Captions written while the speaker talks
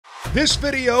This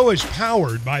video is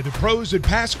powered by the pros at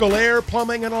Pascal Air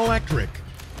Plumbing and Electric.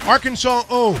 Arkansas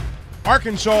owned,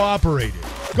 Arkansas operated.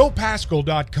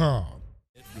 GoPascal.com.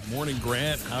 Good morning,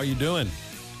 Grant. How are you doing?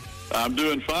 I'm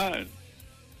doing fine.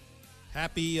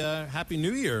 Happy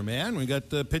New Year, man. We got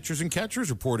pitchers and catchers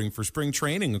reporting for spring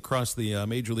training across the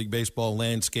Major League Baseball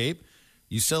landscape.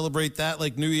 You celebrate that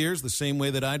like New Year's the same way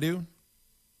that I do?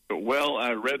 Well,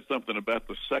 I read something about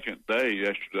the second day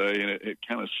yesterday, and it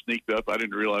kind of sneaked up. I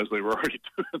didn't realize they were already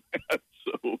doing that.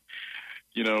 So,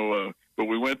 but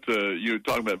we went to, you were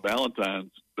talking about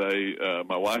Valentine's Day.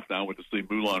 My wife and I went to see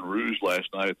Moulin Rouge last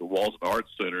night at the Walton Arts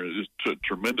Center. It just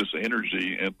tremendous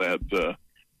energy in that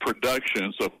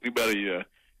production. So if anybody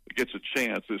gets a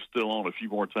chance, it's still on a few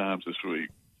more times this week.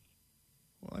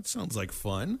 Well, that sounds like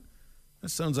fun. That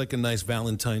sounds like a nice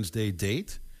Valentine's Day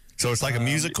date. So it's like a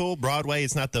musical, Broadway.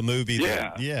 It's not the movie.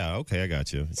 Yeah. Yeah. Okay, I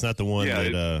got you. It's not the one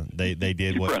that they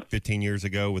did 15 years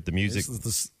ago with the music.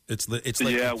 It's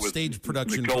like a stage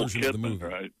production Nicole version Kidman, of the movie,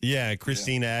 right? Yeah,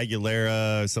 Christina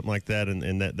Aguilera, something like that,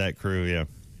 and that crew. Yeah.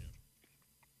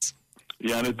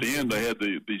 Yeah, and at the end they had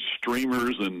these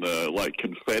streamers and like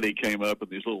confetti came up, and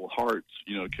these little hearts,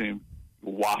 came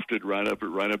wafted right up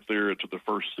there to the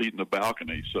first seat in the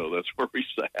balcony. So that's where we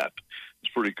sat.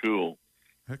 It's pretty cool.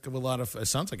 It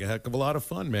sounds like a heck of a lot of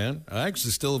fun, man. I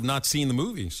actually still have not seen the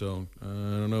movie, so I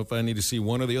don't know if I need to see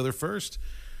one or the other first.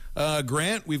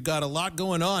 Grant, we've got a lot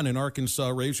going on in Arkansas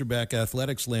Razorback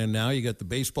athletics land now. You got the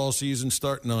baseball season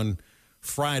starting on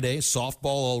Friday.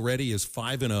 Softball already is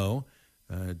 5-0.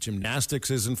 Gymnastics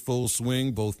is in full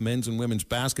swing. Both men's and women's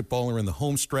basketball are in the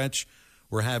home stretch.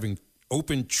 We're having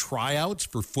open tryouts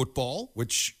for football,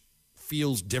 which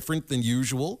feels different than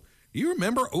usual. Do you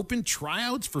remember open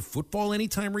tryouts for football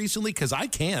anytime recently? Because I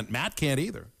can't. Matt can't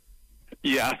either.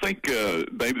 Yeah, I think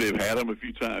maybe they've had them a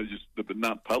few times, but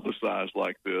not publicized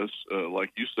like this. Like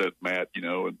you said, Matt,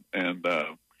 and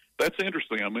that's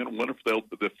interesting. I mean, I wonder if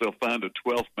they'll find a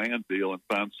 12-man deal and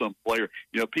find some player.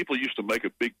 People used to make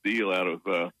a big deal out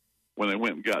of when they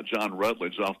went and got John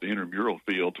Rutledge off the intramural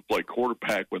field to play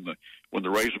quarterback when the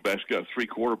Razorbacks got 3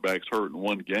 quarterbacks hurt in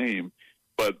one game.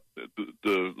 But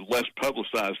the less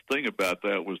publicized thing about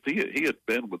that was he had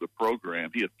been with the program.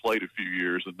 He had played a few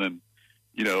years and then,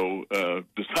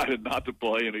 decided not to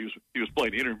play, and he was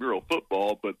playing intramural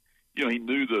football. But he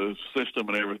knew the system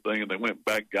and everything, and they went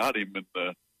back, got him,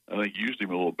 and I think used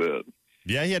him a little bit.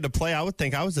 Yeah, he had to play. I would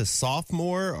think I was a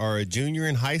sophomore or a junior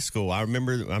in high school. I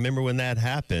remember when that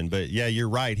happened. But yeah, you're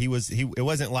right. It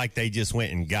wasn't like they just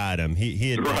went and got him.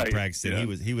 He had been practicing.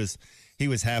 Yeah. He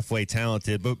was halfway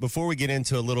talented. But before we get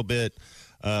into a little bit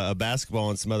of basketball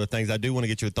and some other things, I do want to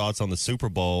get your thoughts on the Super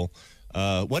Bowl.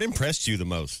 What impressed you the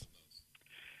most?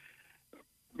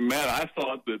 Matt, I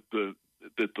thought that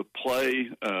the play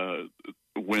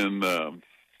when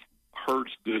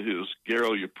Hurts did his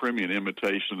Garo Yepremian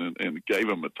imitation and gave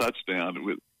him a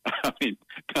touchdown.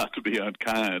 Not to be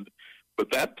unkind,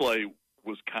 but that play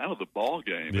was kind of the ball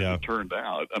game. Yeah. As it turned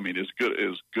out. I mean, as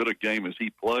good a game as he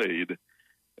played.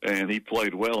 And he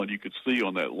played well, and you could see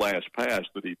on that last pass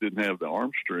that he didn't have the arm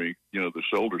strength, the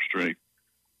shoulder strength.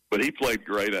 But he played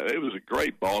great. It was a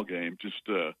great ball game. Just,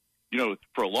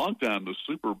 for a long time, the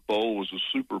Super Bowl was a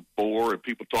super bore, and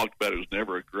people talked about it was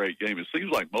never a great game. It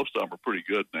seems like most of them are pretty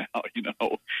good now.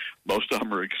 Most of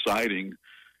them are exciting.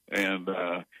 And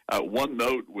one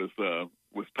note with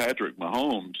Patrick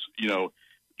Mahomes,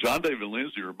 John David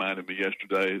Lindsay reminded me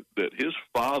yesterday that his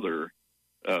father,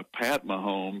 Pat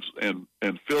Mahomes, and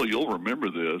Phil, you'll remember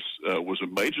this, was a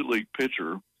major league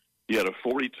pitcher. He had a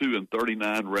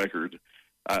 42-39 record.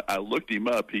 I looked him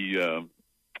up. He's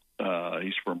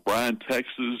from Bryan,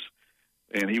 Texas,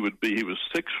 and he was 6'4",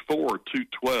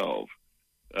 212.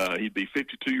 He'd be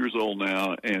 52 years old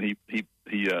now, and he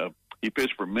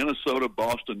pitched for Minnesota,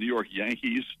 Boston, New York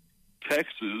Yankees,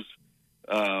 Texas.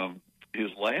 His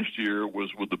last year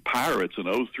was with the Pirates in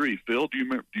 2003. Phil, do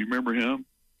you remember him?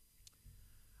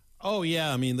 Oh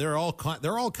yeah, I mean there are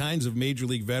all kinds of major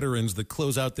league veterans that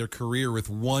close out their career with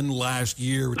one last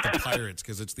year with the Pirates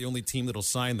because it's the only team that'll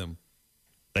sign them.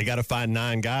 They got to find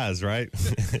 9 guys, right?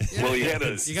 Yeah. Well, you got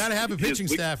to have a pitching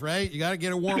staff, right? You got to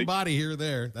get a warm body here or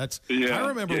there. I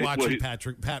remember watching Pat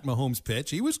Mahomes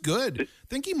pitch. He was good. I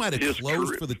think he might have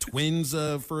closed for the Twins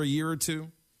for a year or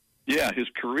two. Yeah, his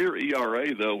career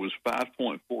ERA though was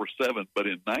 5.47, but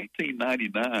in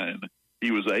 1999. He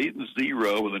was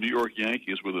 8-0 with the New York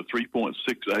Yankees with a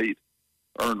 3.68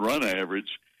 earned run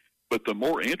average. But the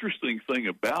more interesting thing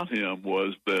about him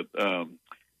was that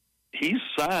he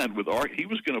signed with he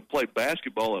was going to play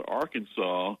basketball at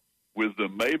Arkansas with the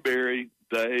Mayberry,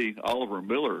 Day, Oliver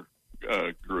Miller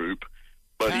group,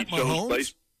 but Pat he chose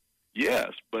Mahomes? Yes,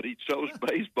 but he chose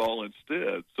baseball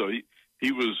instead. So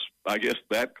he was, I guess,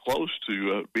 that close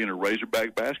to being a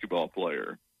Razorback basketball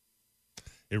player.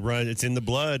 It's in the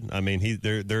blood. I mean,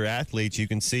 they're athletes. You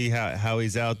can see how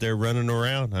he's out there running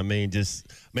around. I mean,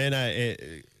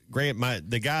 Grant,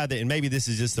 the guy that, and maybe this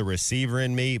is just the receiver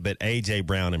in me, but A.J.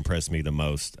 Brown impressed me the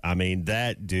most. I mean,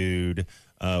 that dude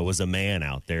was a man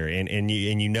out there, and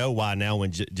you know why now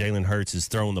when Jalen Hurts is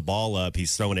throwing the ball up,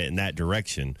 he's throwing it in that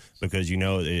direction because you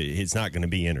know it's not going to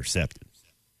be intercepted.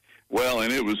 Well,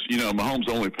 and it was, Mahomes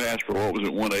only passed for,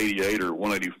 188 or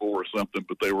 184 or something,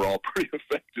 but they were all pretty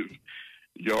effective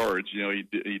yards.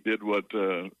 He did what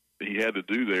he had to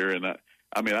do there, and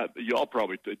y'all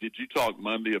probably did. You talk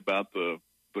Monday about the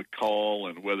call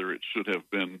and whether it should have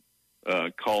been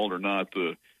called or not,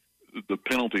 the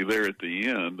penalty there at the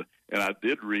end, and I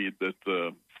did read that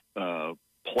the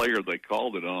player they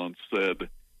called it on said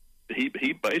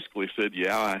he basically said,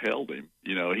 "Yeah, I held him."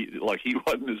 He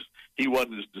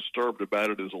wasn't as disturbed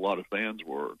about it as a lot of fans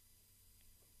were.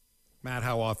 Matt,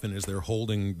 how often is there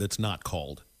holding that's not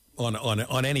called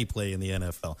on any play in the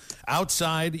NFL?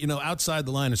 Outside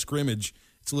the line of scrimmage,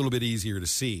 it's a little bit easier to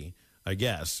see, I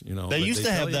guess. They used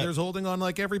to have that. There's holding on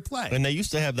like every play, and they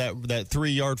used to have that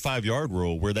 3-yard, 5-yard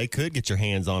rule where they could get your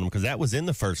hands on them because that was in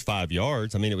the first 5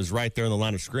 yards. I mean, it was right there in the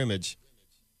line of scrimmage.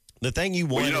 The thing you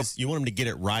want is you want them to get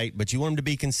it right, but you want them to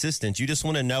be consistent. You just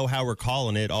want to know how we're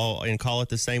calling it all and call it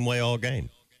the same way all game.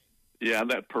 Yeah,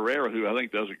 and that Pereira, who I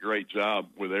think does a great job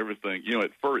with everything. At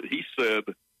first he said,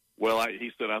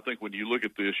 I think when you look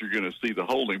at this, you're going to see the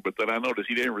holding. But then I noticed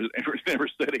he never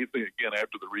said anything again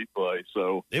after the replay.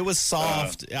 So it was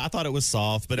soft. I thought it was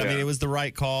soft, but yeah. I mean, it was the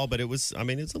right call. But it's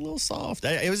a little soft.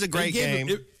 It was a great game.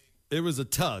 It was a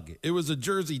tug. It was a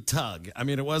jersey tug. I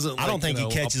mean, it wasn't. I don't think he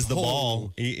catches the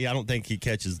ball. I don't think he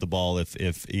catches the ball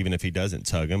even if he doesn't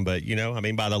tug him. But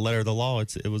by the letter of the law,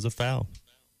 it was a foul.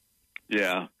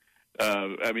 Yeah,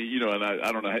 and I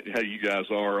don't know how you guys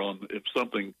are on if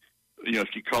something. If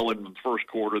you call it in the first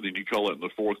quarter, then you call it in the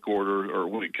fourth quarter, or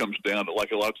when it comes down to,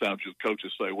 like a lot of times the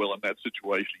coaches say, well, in that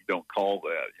situation, you don't call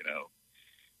that,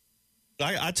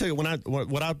 I took what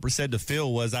I said to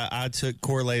Phil was I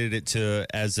correlated it to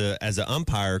as an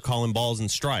umpire calling balls and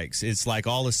strikes. It's like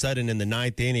all of a sudden in the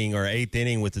 9th inning or 8th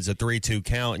inning with it's a 3-2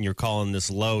 count and you're calling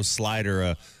this low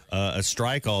slider a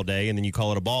strike all day, and then you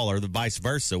call it a ball, or the vice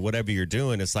versa. Whatever you're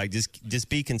doing, it's like just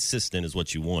be consistent is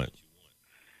what you want.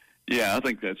 Yeah, I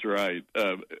think that's right.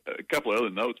 A couple of other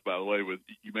notes, by the way,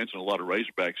 you mentioned a lot of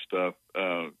Razorback stuff,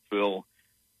 Phil.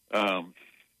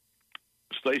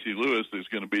 Stacey Lewis is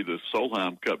going to be the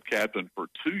Solheim Cup captain for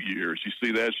 2 years. You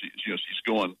see that? She's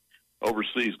going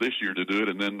overseas this year to do it,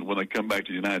 and then when they come back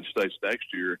to the United States next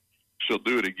year, she'll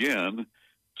do it again.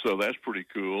 So that's pretty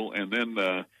cool. And then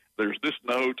there's this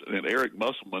note, and Eric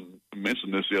Musselman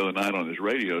mentioned this the other night on his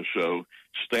radio show.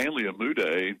 Stanley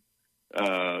Amude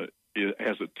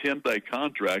has a 10-day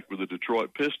contract with the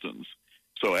Detroit Pistons.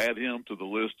 So add him to the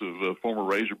list of former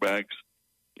Razorbacks.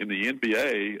 In the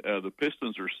NBA, the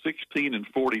Pistons are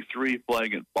 16-43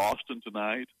 playing at Boston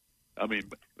tonight. I mean,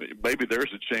 maybe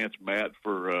there's a chance, Matt,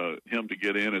 for him to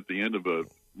get in at the end of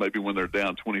maybe when they're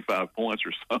down 25 points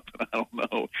or something. I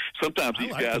don't know. Sometimes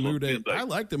these guys. I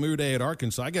like the Mude at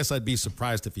Arkansas. I guess I'd be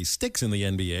surprised if he sticks in the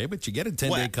NBA, but you get a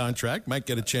 10-day contract, might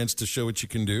get a chance to show what you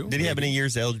can do. Did he have any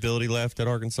years eligibility left at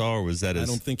Arkansas, or was that his?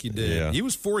 I don't think he did. Yeah. He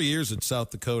was 4 years at South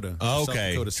Dakota. Oh, okay.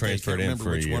 South Dakota State. Transferred in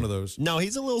for which a year. One of those. No,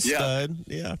 he's a little stud.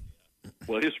 Yeah.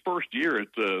 Well, his first year at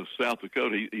South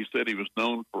Dakota, he said he was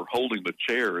known for holding the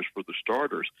chairs for the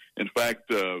starters. In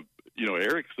fact,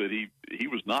 Eric said he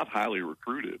was not highly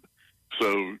recruited.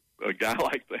 So a guy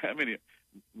like that,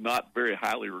 not very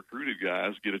highly recruited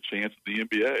guys get a chance at the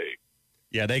NBA.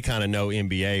 Yeah, they kind of know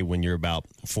NBA when you're about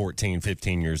 14,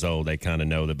 15 years old. They kind of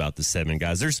know about the 7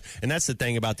 guys. And that's the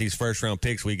thing about these first-round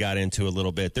picks we got into a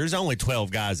little bit. There's only 12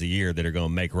 guys a year that are going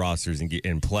to make rosters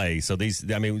and play. So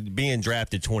being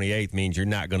drafted 28th means you're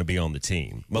not going to be on the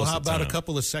team. How about a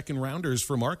couple of second-rounders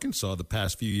from Arkansas the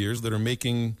past few years that are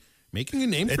making a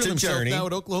name for themselves now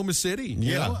at Oklahoma City?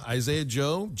 Yeah. Isaiah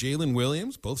Joe, Jalen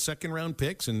Williams, both second-round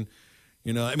picks, and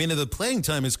the playing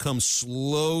time has come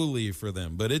slowly for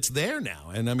them, but it's there now.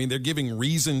 And, they're giving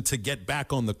reason to get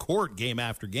back on the court game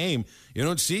after game. You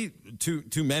don't see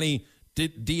too many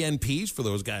DNPs for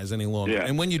those guys any longer. Yeah.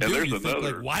 And when you do, you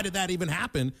another. think, why did that even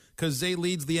happen? Because Zay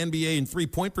leads the NBA in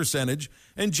three-point percentage.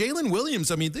 And Jalen Williams,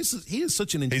 he is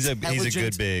such an intelligent he's a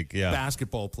good big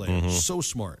basketball player. Mm-hmm. So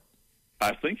smart.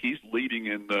 I think he's leading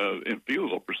in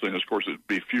field goal percentage. Of course, it'd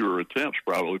be fewer attempts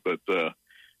probably, but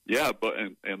yeah,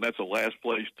 and that's a last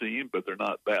place team, but they're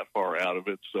not that far out of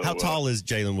it. So how tall is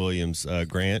Jalen Williams,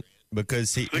 Grant?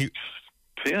 Because he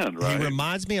 10, right? He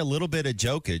reminds me a little bit of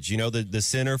Jokic, the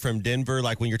center from Denver.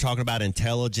 Like when you're talking about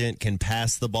intelligent, can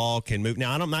pass the ball, can move.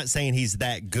 Now, I'm not saying he's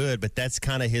that good, but that's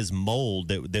kind of his mold.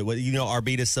 That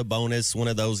Arvydas Sabonis, one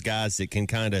of those guys that can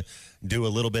kind of do a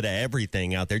little bit of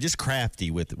everything out there, just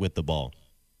crafty with the ball.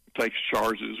 Takes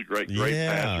charges, great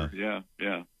passer.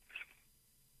 Yeah.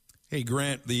 Hey,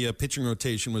 Grant, the pitching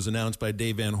rotation was announced by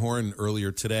Dave Van Horn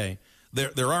earlier today.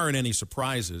 There aren't any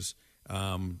surprises,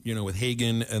 with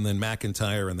Hagan and then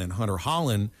McIntyre and then Hunter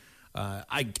Hollan.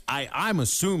 I'm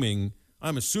assuming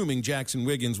Jackson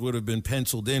Wiggins would have been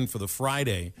penciled in for the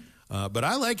Friday. But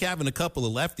I like having a couple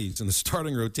of lefties in the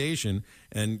starting rotation,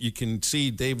 and you can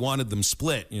see Dave wanted them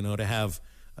split, to have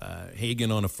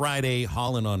Hagan on a Friday,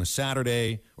 Hollan on a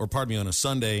Saturday, on a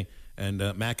Sunday, and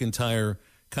McIntyre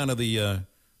kind of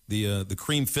the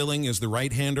cream filling as the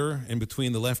right-hander in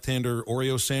between the left-hander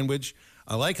Oreo sandwich.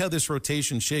 I like how this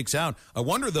rotation shakes out. I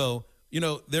wonder, though,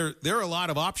 there are a lot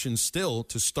of options still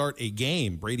to start a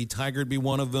game. Brady Tiger would be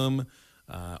one of them.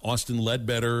 Austin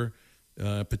Ledbetter,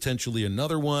 potentially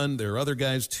another one. There are other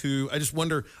guys, too. I just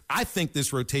wonder, I think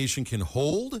this rotation can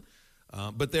hold,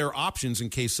 but there are options in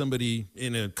case somebody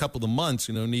in a couple of months,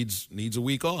 needs a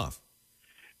week off.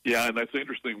 Yeah, and that's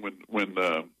interesting when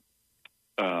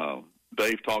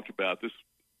Dave talked about this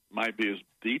might be his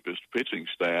deepest pitching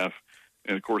staff,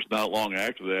 and of course, not long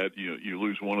after that, you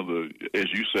lose one of the, as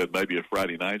you said, maybe a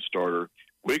Friday night starter.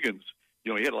 Wiggins, he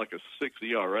had like a 6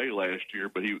 ERA last year,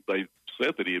 but they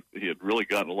said that he had really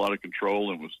gotten a lot of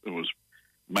control and was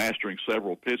mastering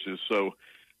several pitches. So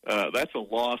that's a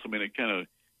loss. I mean, it kind of,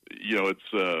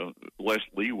 it's less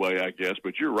leeway, I guess.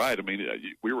 But you're right. I mean,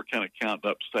 we were kind of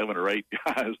counting up 7 or 8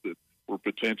 guys that were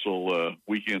potential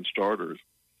weekend starters.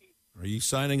 Are you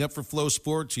signing up for Flow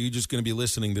Sports? Or are you just going to be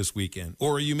listening this weekend?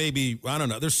 Or are you maybe, I don't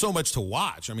know, there's so much to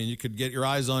watch. I mean, you could get your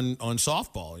eyes on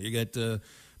softball. You get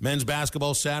men's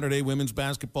basketball Saturday, women's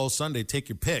basketball Sunday. Take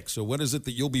your pick. So what is it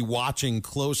that you'll be watching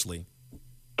closely?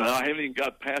 I haven't even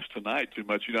got past tonight too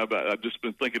much. I've just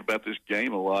been thinking about this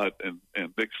game a lot and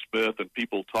Nick Smith and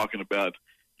people talking about,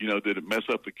 did it mess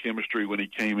up the chemistry when he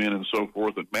came in and so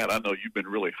forth. And, Matt, I know you've been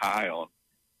really high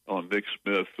on Nick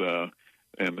Smith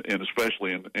and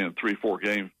especially in 3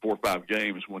 or 5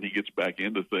 games when he gets back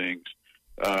into things.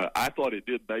 I thought it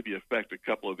did maybe affect a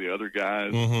couple of the other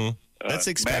guys. Mm-hmm. That's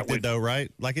expected, Matt, though,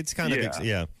 right? Like it's kind of,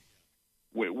 yeah.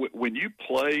 When you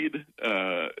played,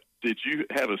 did you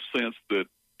have a sense that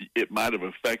it might have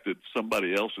affected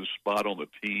somebody else's spot on the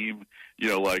team?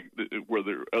 Were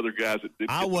there other guys that didn't?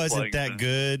 I wasn't that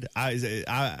good.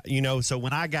 So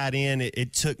when I got in,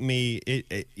 it took me,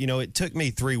 it took me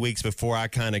 3 weeks before I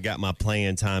kind of got my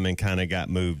playing time and kind of got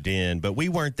moved in. But we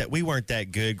weren't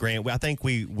that good, Grant. I think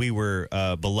we were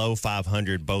below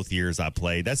 500 both years I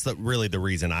played. That's really the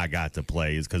reason I got to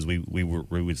play is because we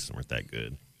just weren't that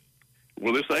good.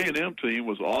 Well, this A&M team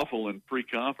was awful in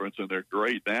pre-conference, and they're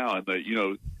great now. And they,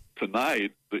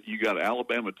 tonight that you got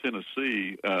Alabama,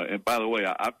 Tennessee, and by the way,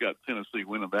 I've got Tennessee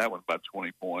winning that one by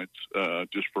 20 points.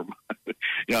 Just from,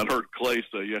 I heard Clay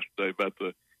say yesterday about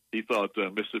he thought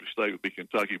Mississippi State would be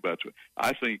Kentucky by 20.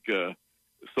 I think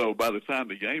so. By the time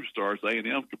the game starts,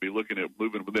 A&M could be looking at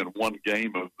moving within one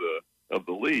game of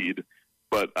the lead.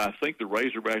 But I think the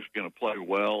Razorbacks are going to play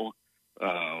well.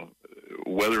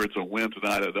 Whether it's a win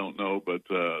tonight, I don't know. But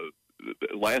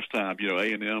last time,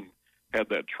 A&M had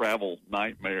that travel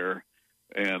nightmare,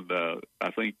 and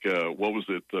I think what was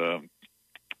it?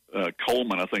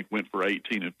 Coleman, I think, went for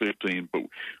 18 and 15. But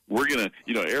we're gonna,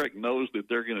 Eric knows that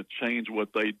they're gonna change what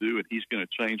they do, and he's gonna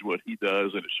change what he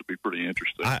does, and it should be pretty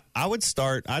interesting. I'd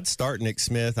start Nick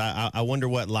Smith. I wonder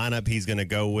what lineup he's gonna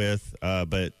go with.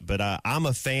 But I'm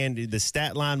a fan. The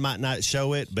stat line might not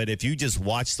show it, but if you just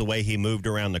watch the way he moved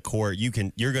around the court,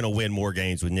 you're gonna win more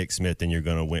games with Nick Smith than you're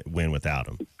gonna win without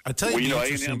him. I tell you,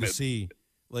 it's interesting to see.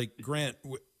 Like Grant,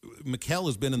 Mikal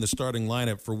has been in the starting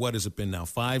lineup for what has it been now?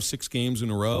 5-6 games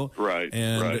in a row, right?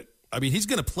 And right. I mean, he's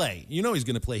going to play. He's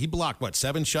going to play. He blocked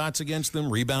 7 shots against them,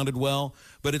 rebounded well.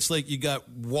 But it's like you got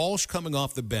Walsh coming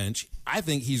off the bench. I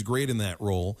think he's great in that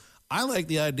role. I like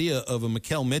the idea of a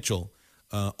Mikal Mitchell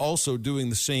also doing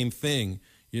the same thing.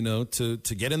 To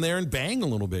get in there and bang a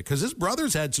little bit because his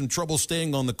brothers had some trouble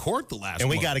staying on the court the last. And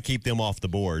we month. got to keep them off the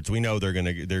boards. We know they're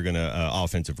gonna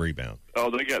offensive rebound.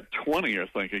 Oh, they got 20, I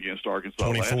think, against Arkansas.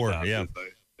 24, last time, yeah.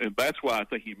 And that's why I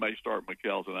think he may start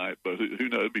Mikal tonight. But who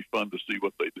knows? It'd be fun to see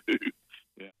what they do.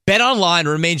 Yeah. BetOnline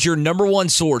remains your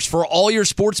 #1 source for all your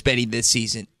sports betting this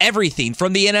season. Everything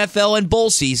from the NFL and bowl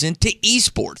season to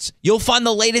esports. You'll find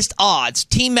the latest odds,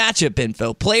 team matchup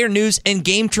info, player news, and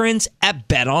game trends at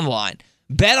BetOnline.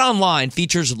 BetOnline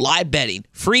features live betting,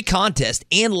 free contests,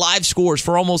 and live scores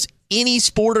for almost any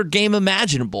sport or game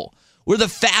imaginable. We're the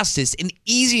fastest and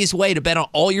easiest way to bet on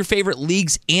all your favorite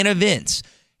leagues and events.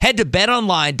 Head to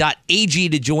betonline.ag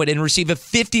to join and receive a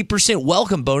 50%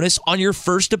 welcome bonus on your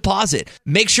first deposit.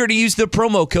 Make sure to use the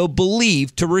promo code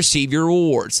BELIEVE to receive your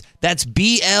rewards. That's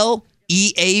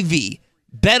BLEAV.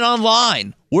 Bet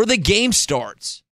online, where the game starts.